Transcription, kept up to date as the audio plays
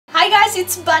guys,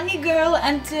 it's Bunny Girl,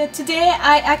 and today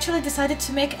I actually decided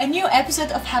to make a new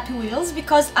episode of Happy Wheels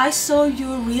because I saw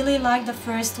you really liked the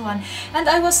first one and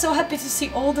I was so happy to see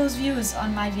all those views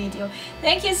on my video.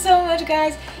 Thank you so much,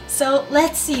 guys. So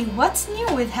let's see what's new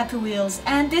with Happy Wheels,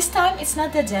 and this time it's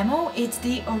not the demo, it's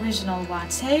the original one,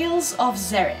 Tales of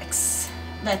Xerix.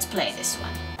 Let's play this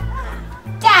one.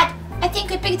 Dad, I think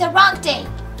we picked the wrong day.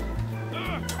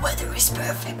 The weather is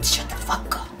perfect, shut the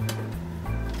fuck up.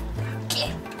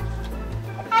 Okay.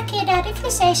 Okay, Dad, if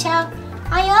you say so.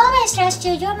 I always trust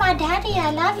you. You're my daddy.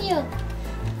 I love you.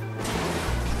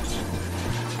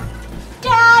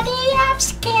 Daddy, I'm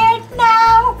scared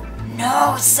now.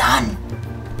 No, son.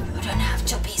 You don't have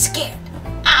to be scared.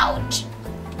 Ouch.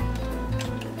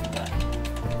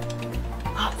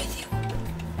 I'm with you.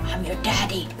 I'm your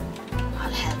daddy.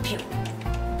 I'll help you.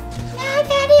 No,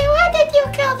 Daddy, why did you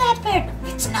kill that bird?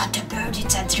 It's not a bird,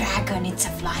 it's a dragon. It's a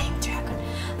flying dragon.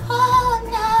 Oh,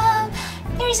 no.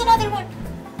 There's another one.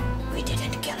 We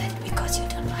didn't kill it because you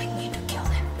don't like me to kill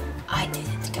them. I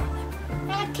didn't kill them.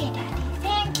 Okay, Daddy.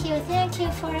 Thank you. Thank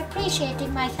you for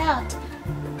appreciating my thought.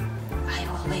 I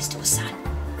always do, son.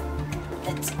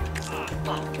 Let's...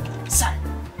 Son,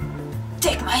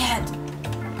 take my hand.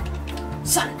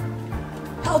 Son,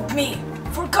 help me,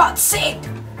 for God's sake.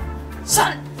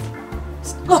 Son,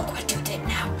 look what you did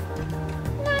now.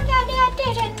 No, Daddy, I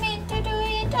didn't mean to do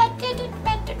it. I didn't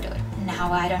mean to do it.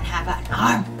 Now I don't have an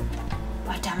arm.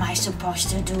 What am I supposed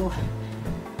to do?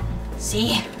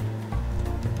 See?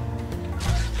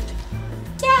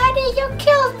 Daddy, you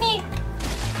killed me.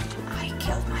 I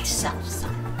killed myself,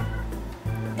 son.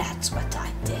 That's what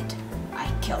I did.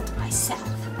 I killed myself.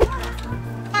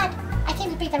 Dad, I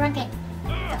think we picked the wrong day.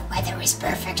 The weather is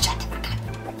perfect, shut the fuck up.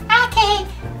 Okay,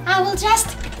 I will just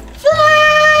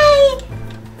fly.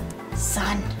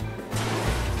 Son,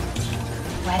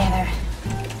 whatever.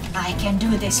 I can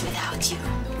do this without you.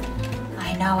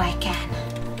 I know I can.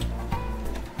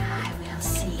 I will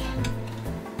see.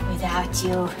 Without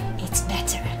you, it's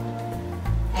better.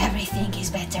 Everything is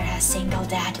better as single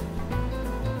dad.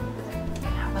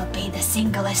 I will be the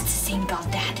singlest single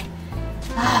dad.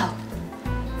 Oh,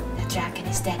 the dragon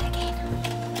is dead again.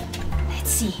 Let's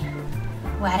see.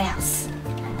 What else?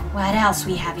 What else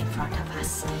we have in front of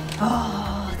us?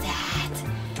 Oh, that.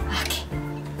 Okay.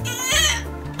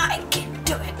 I can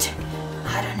do it.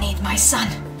 I don't need my son.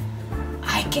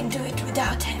 I can do it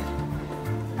without him.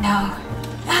 No,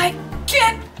 I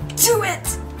can't do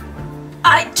it.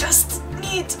 I just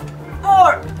need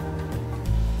more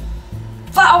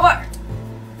power.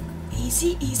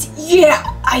 Easy, easy. Yeah,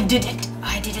 I did it.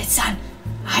 I did it, son.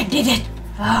 I did it.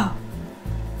 Oh,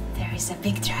 there is a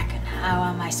big dragon. How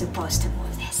am I supposed to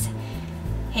move this?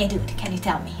 Hey, dude, can you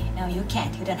tell me? No, you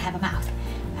can't. You don't have a mouth.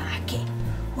 Okay.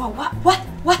 Whoa, what?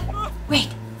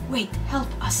 Wait, help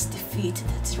us defeat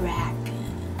the dragon.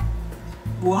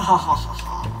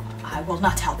 Wahahaha. I will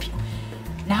not help you.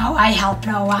 Now I help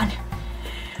no one.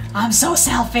 I'm so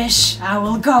selfish. I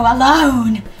will go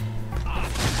alone.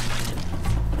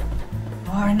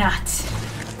 Or not.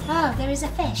 Oh, there is a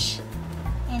fish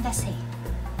in the sea.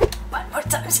 One more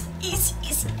time. Easy,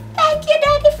 easy. Thank you,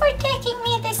 Daddy, for taking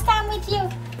me this time with you.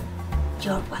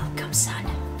 You're welcome, son.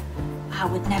 I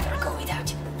would never go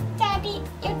without you. Daddy,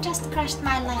 you just crushed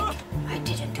my leg. I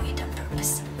didn't do it on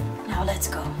purpose. Now let's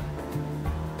go.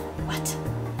 What?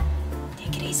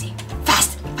 Take it easy.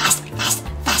 Fast!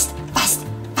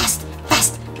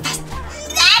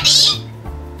 Daddy!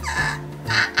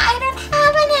 I don't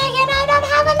have an egg and I don't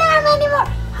have an arm anymore.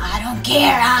 I don't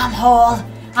care. I'm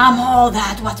whole.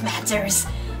 That's what matters.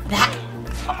 That...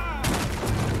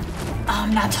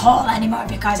 I'm not whole anymore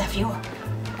because of you.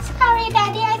 Sorry,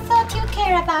 Daddy. I thought you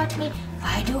care about me.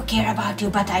 I do care about you,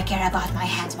 but I care about my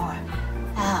hands more.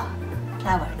 Oh,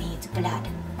 flower needs blood.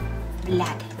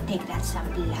 Blood. Take that some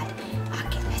blood.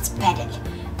 Okay, let's pedal.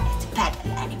 Let's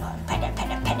pedal anymore. Pedal.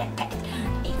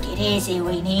 Take it easy.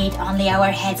 We need only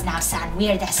our heads now, son.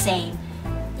 We're the same.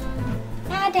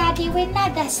 No, Daddy, we're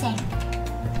not the same.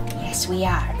 Yes, we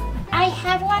are. I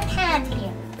have one hand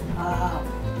here. Oh,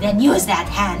 then use that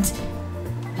hand.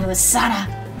 Use Sana.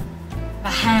 A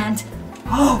hand.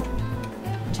 Oh!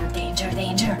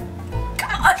 Danger.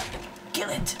 Come on! Kill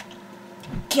it.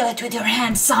 Kill it with your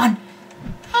hand, son.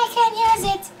 I can use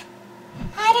it.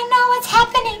 I don't know what's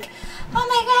happening. Oh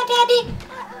my God, Daddy.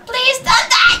 Please don't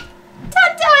die.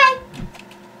 Don't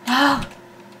die.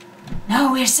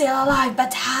 No, we're still alive,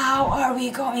 but how are we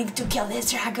going to kill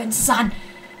this dragon, son?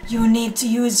 You need to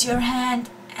use your hand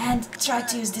and try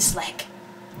to use this leg.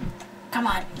 Come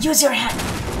on, use your hand.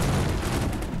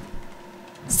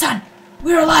 Son,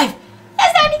 we're alive.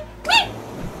 Yes, Daddy.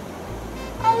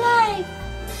 Alive.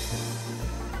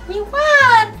 We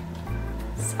won!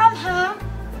 Somehow.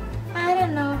 I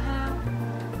don't know how.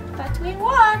 But we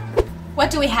won! What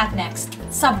do we have next?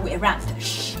 Subway Raptor.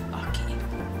 Shh. Okay.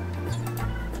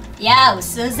 Yo,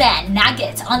 Susan,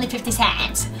 nuggets, only 50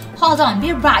 cents. Hold on,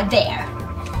 be right there.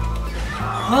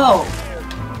 Oh.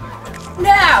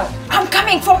 No! I'm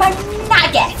coming for my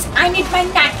nuggets! I need my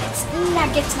nuggets!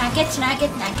 Nuggets, nuggets,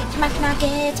 nuggets, nuggets,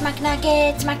 McNuggets,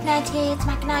 McNuggets, McNuggets,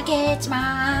 McNuggets,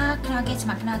 McNuggets,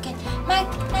 McNuggets,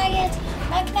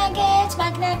 McNuggets,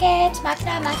 McNuggets,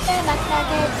 McNuggets,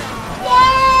 McNuggets.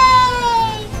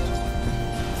 Yay!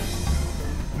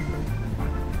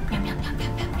 Yum, yum, yum,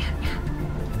 yum, yum, yum, yum.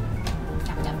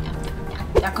 Yum, yum, yum, yum, yum.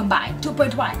 They're combined.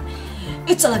 2.1.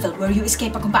 It's a level where you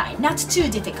escape a combine, not too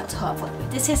difficult, hopefully.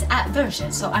 This is a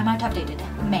version, so I might update it,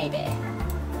 maybe.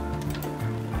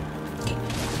 Okay.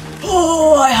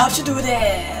 Oh, I have to do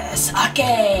this!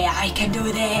 Okay, I can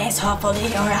do this,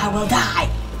 hopefully, or I will die.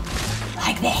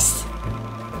 Like this.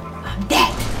 I'm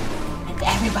dead. And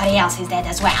everybody else is dead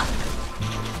as well.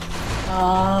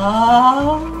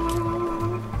 Oh.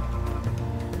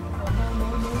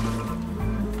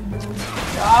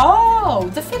 Oh,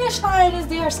 the finish line is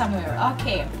there somewhere.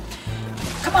 Okay.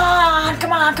 Come on,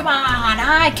 come on, come on.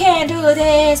 I can do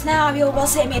this. Now you will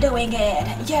see me doing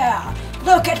it. Yeah.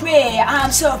 Look at me.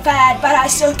 I'm so fat, but I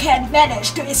still can't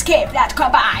manage to escape that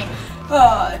combine.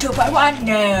 Oh, 2.1.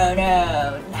 No,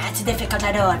 no. That's difficult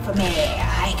at all for me.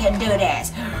 I can do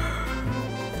this.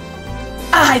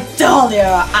 I told you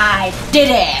I did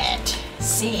it.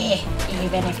 See,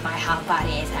 even if my whole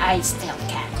body is, I still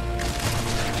can.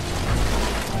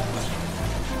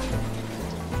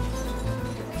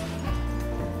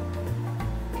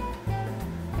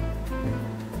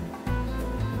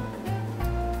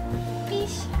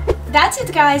 That's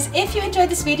it, guys. If you enjoyed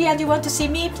this video and you want to see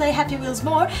me play Happy Wheels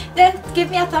more, then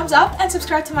give me a thumbs up and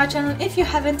subscribe to my channel if you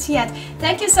haven't yet.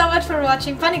 Thank you so much for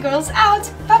watching. Bunny Girls out.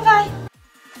 Bye bye.